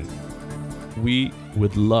 Again, we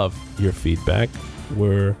would love your feedback.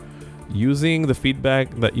 We're using the feedback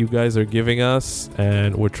that you guys are giving us,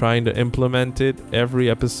 and we're trying to implement it every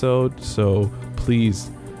episode. So please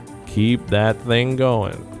keep that thing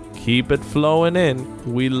going. Keep it flowing in.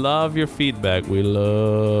 We love your feedback. We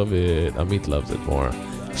love it. Amit loves it more.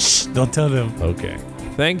 Shh, don't tell them. Okay.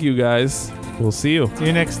 Thank you, guys. We'll see you. See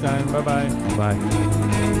you next time. Bye-bye. Bye.